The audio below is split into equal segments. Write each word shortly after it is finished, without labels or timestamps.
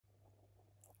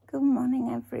Good morning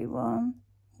everyone.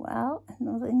 Well,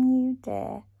 another new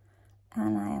day,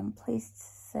 and I am pleased to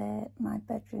say my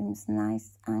bedroom's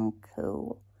nice and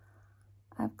cool.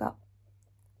 I've got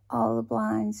all the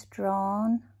blinds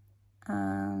drawn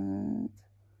and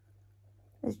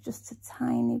there's just a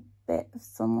tiny bit of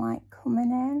sunlight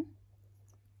coming in,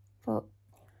 but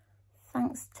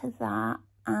thanks to that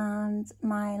and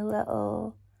my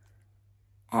little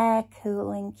air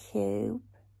cooling cube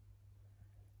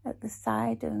at the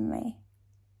side of me,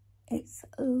 it's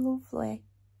lovely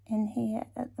in here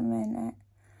at the minute.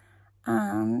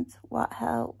 And what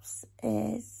helps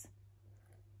is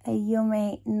a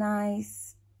yummy,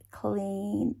 nice,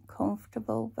 clean,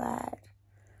 comfortable bed.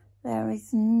 There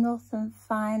is nothing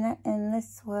finer in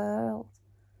this world.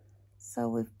 So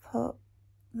we've put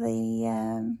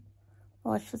the,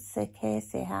 well, I should say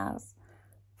Casey has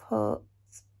put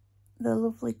the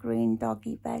lovely green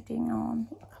doggy bedding on.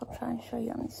 I'll try and show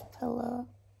you on this pillow.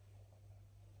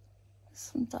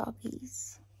 Some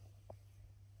doggies.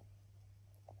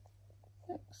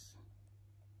 Oops.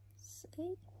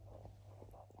 See?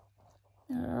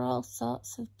 There are all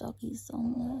sorts of doggies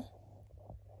on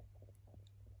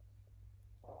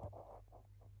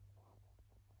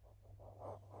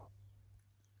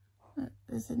there.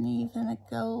 There's even a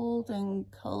golden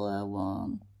colour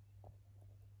one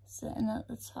sitting at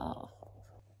the top.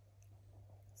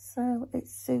 So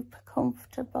it's super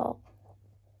comfortable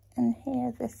in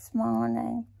here this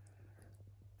morning,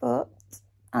 but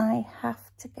I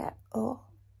have to get up.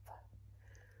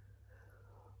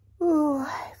 Oh,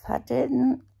 if I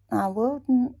didn't, I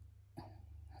wouldn't.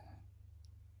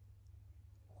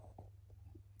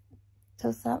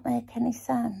 Does that make any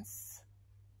sense?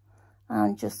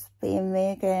 I'm just being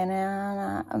me again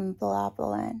and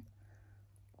blabbling.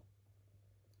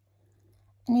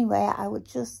 Anyway, I would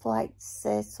just like to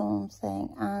say something,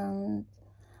 and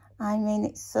I mean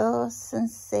it so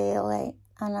sincerely,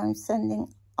 and I'm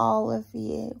sending all of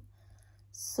you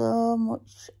so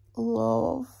much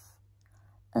love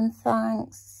and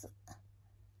thanks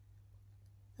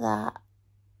that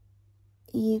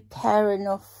you care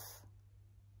enough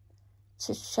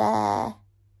to share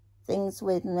things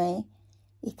with me.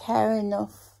 You care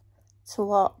enough to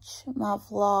watch my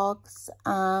vlogs,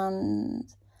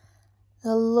 and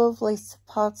the lovely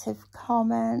supportive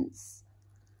comments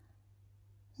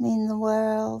mean the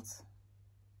world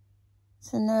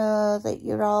to know that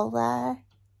you're all there.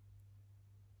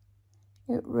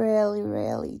 It really,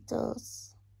 really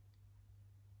does.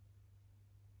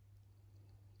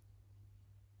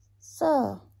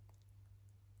 So,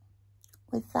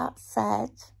 with that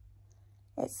said,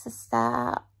 it's the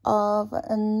start of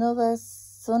another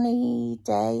sunny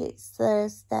day. It's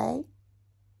Thursday.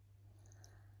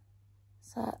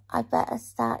 So I better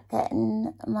start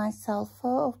getting myself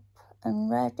up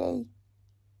and ready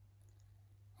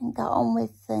and get on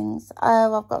with things.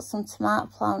 Oh, I've got some tomato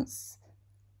plants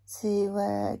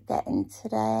to get in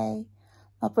today.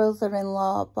 My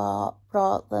brother-in-law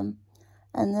brought them,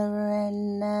 and they were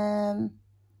in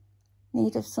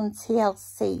need of some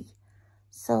TLC.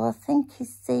 So I think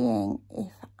he's seeing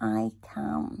if I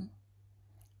can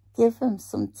give him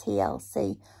some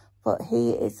TLC. But he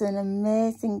is an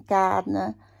amazing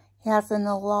gardener. He has an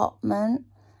allotment,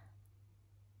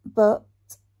 but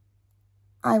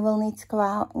I will need to go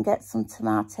out and get some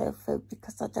tomato food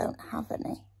because I don't have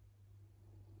any.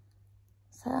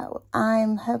 So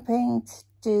I'm hoping to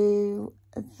do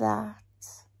that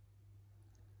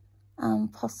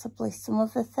and possibly some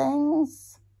other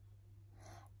things.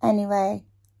 Anyway,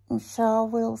 I'm sure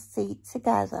we'll see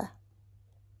together.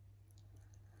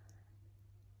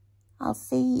 I'll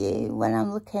see you when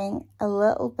I'm looking a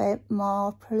little bit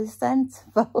more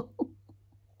presentable.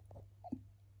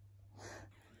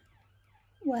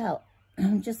 Well,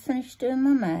 I've just finished doing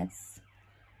my meds,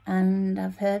 and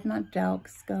I've heard my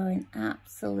dogs going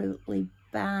absolutely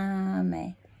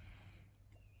balmy.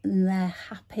 And they're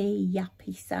happy,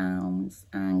 yappy sounds,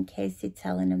 and Casey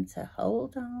telling them to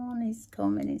hold on, he's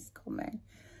coming, he's coming.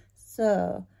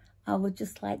 So I would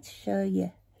just like to show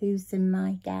you who's in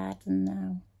my garden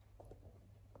now.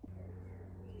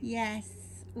 Yes,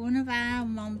 one of our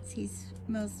Monty's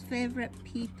most favourite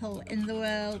people in the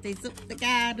world is up the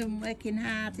garden working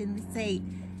hard in the heat.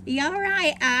 Are you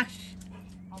alright, Ash?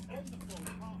 I'm wonderful. It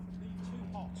can't be too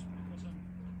hot because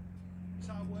it's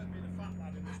hard work being a fat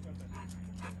lad in this weather.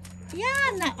 Yeah,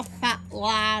 I'm not a fat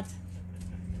lad.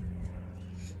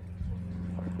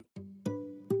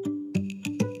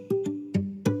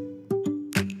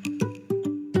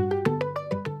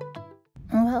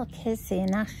 Well, Casey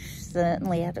and Ash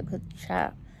certainly had a good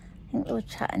chat. I think they were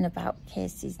chatting about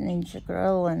Casey's Ninja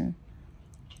Grill and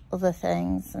other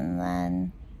things, and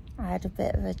then I had a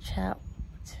bit of a chat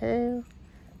too,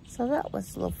 so that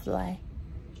was lovely.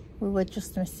 We were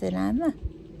just missing Emma,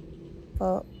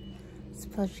 but I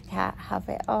suppose you can't have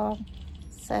it all.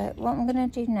 So what I'm going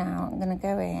to do now, I'm going to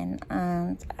go in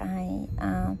and I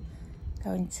am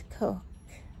going to cook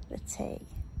the tea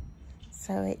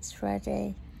so it's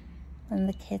ready when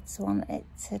the kids want it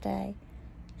today.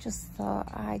 Just thought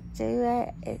I'd do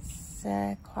it. It's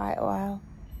quite a while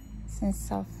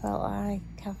since I felt like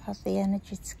I've had the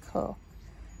energy to cook,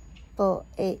 but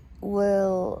it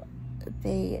will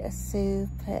be a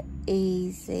super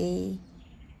easy,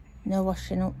 no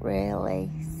washing up really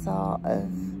sort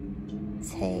of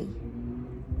tea.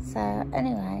 So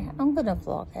anyway, I'm gonna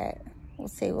vlog it. We'll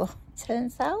see what it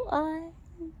turns out like.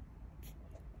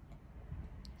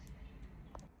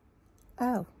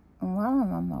 Oh, and while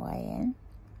I'm on my way in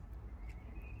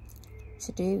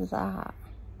to do that,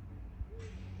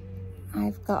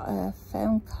 I've got a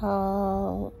phone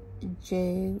call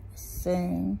due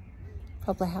soon.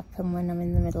 Probably happen when I'm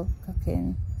in the middle of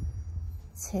cooking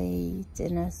tea,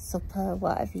 dinner, supper,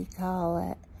 whatever you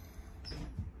call it.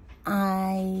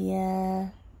 I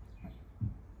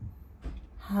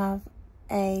have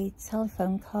a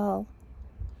telephone call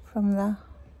from the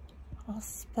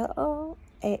hospital.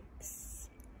 It's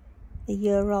the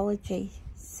urology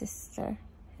sister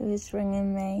who is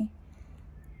ringing me.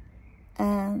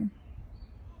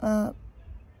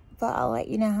 But I'll let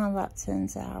you know how that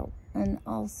turns out, and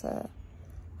also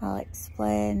I'll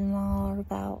explain more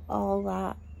about all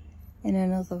that in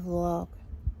another vlog.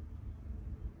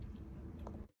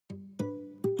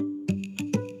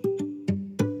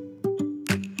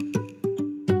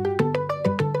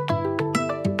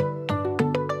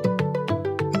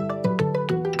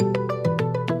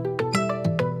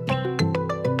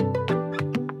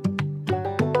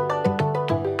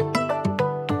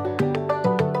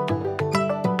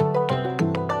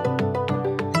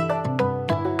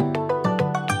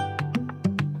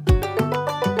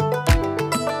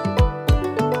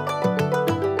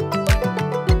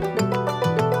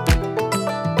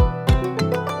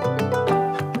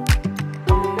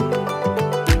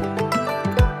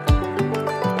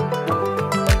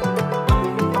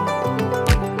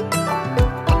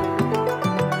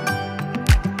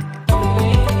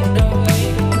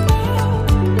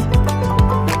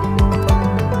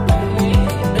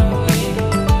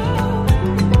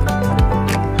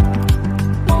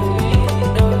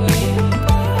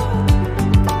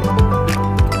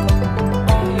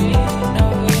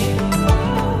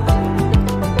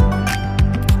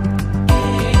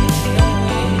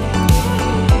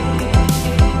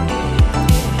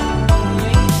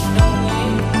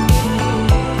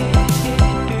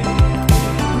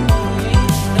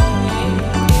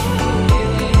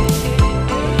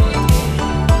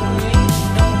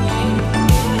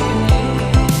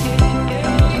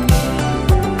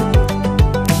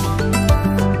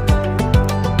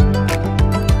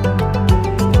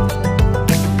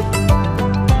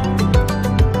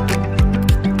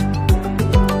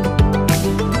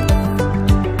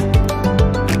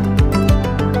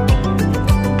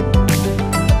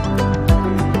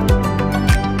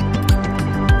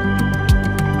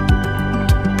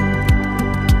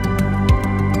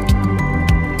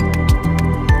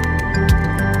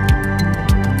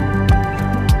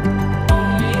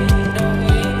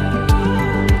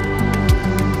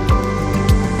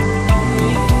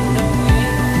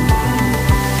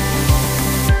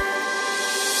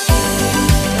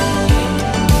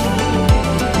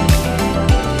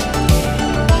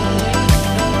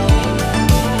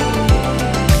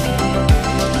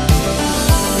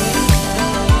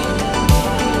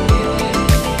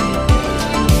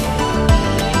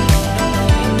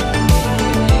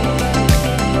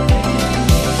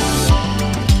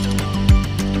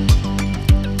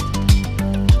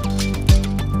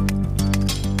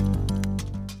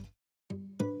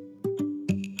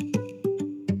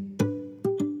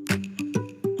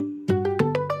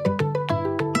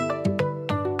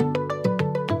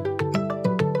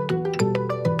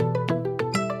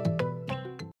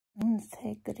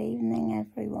 Good evening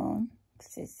everyone,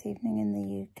 because it's evening in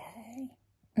the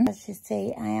UK. As you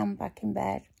see, I am back in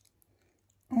bed,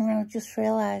 and I just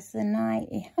realised the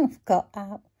nightie I've got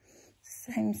out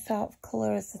the same sort of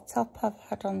colour as the top I've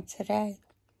had on today,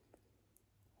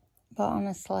 but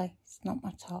honestly it's not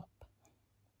my top.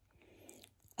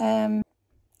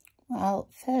 Well,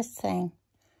 first thing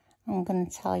I'm going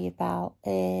to tell you about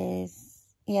is,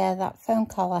 yeah, that phone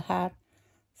call I had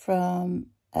from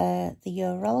the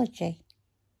urology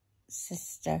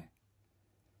sister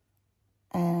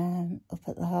up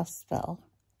at the hospital,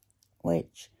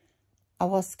 which I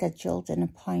was scheduled an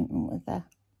appointment with her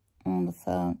on the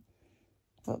phone,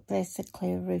 but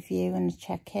basically a review and a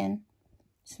check-in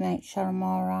to make sure I'm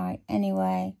all right.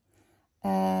 Anyway,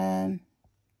 I've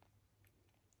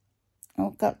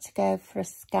got to go for a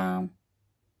scan,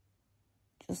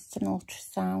 just an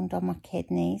ultrasound on my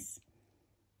kidneys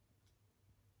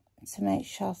to make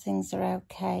sure things are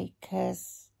okay,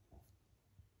 because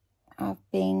I've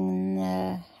been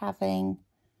having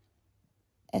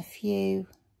a few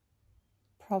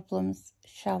problems,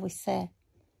 shall we say.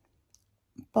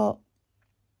 But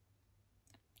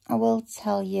I will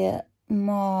tell you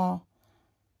more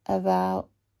about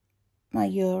my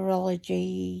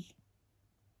urology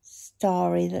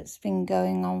story that's been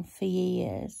going on for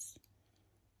years.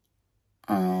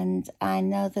 And I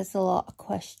know there's a lot of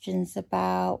questions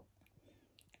about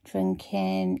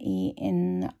drinking,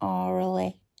 eating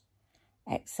orally,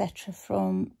 etc.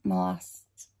 from my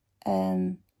last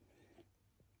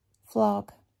vlog.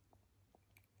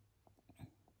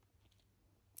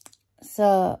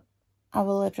 So I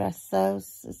will address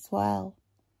those as well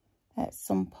at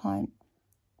some point.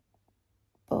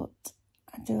 But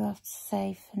I do have to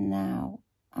say for now,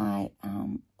 I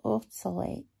am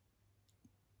utterly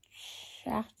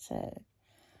shattered.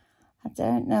 I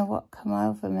don't know what come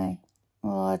over me.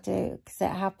 Well, I do, because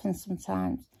it happens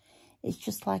sometimes. It's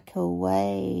just like a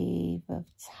wave of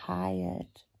tired.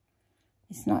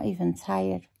 It's not even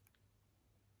tired.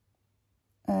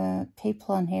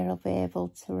 People on here will be able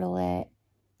to relate.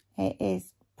 It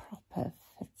is proper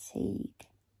fatigue.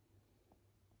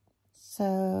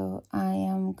 So I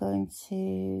am going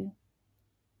to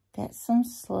get some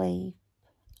sleep,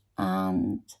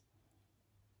 and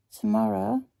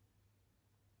tomorrow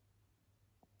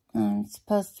I'm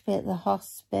supposed to be at the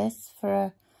hospice for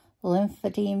a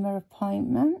lymphedema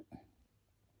appointment,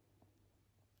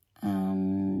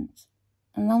 and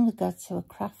I normally go to a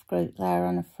craft group there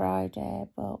on a Friday,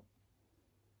 but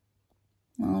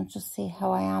I'll just see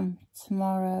how I am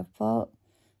tomorrow. But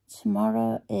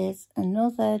tomorrow is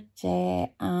another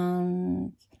day,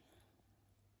 and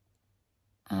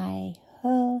I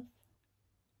hope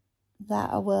that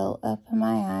I will open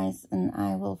my eyes and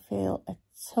I will feel a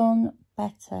ton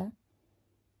better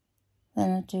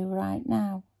than I do right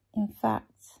now. In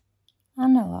fact, I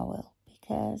know I will,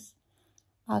 because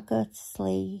I'll go to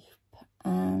sleep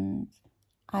and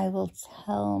I will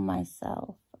tell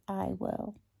myself I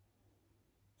will.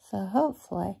 So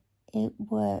hopefully it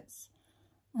works.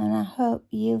 And I hope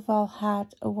you've all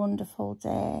had a wonderful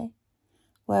day,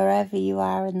 wherever you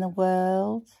are in the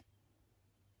world,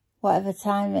 whatever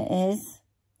time it is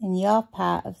in your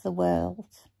part of the world.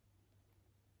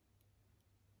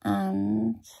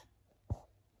 And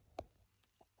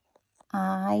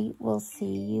I will see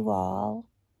you all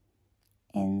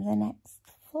in the next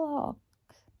vlog.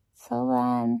 Till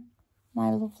then,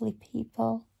 my lovely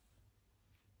people,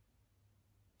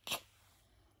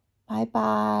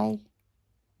 bye-bye.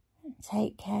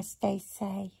 Take care, stay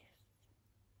safe.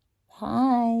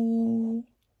 Bye.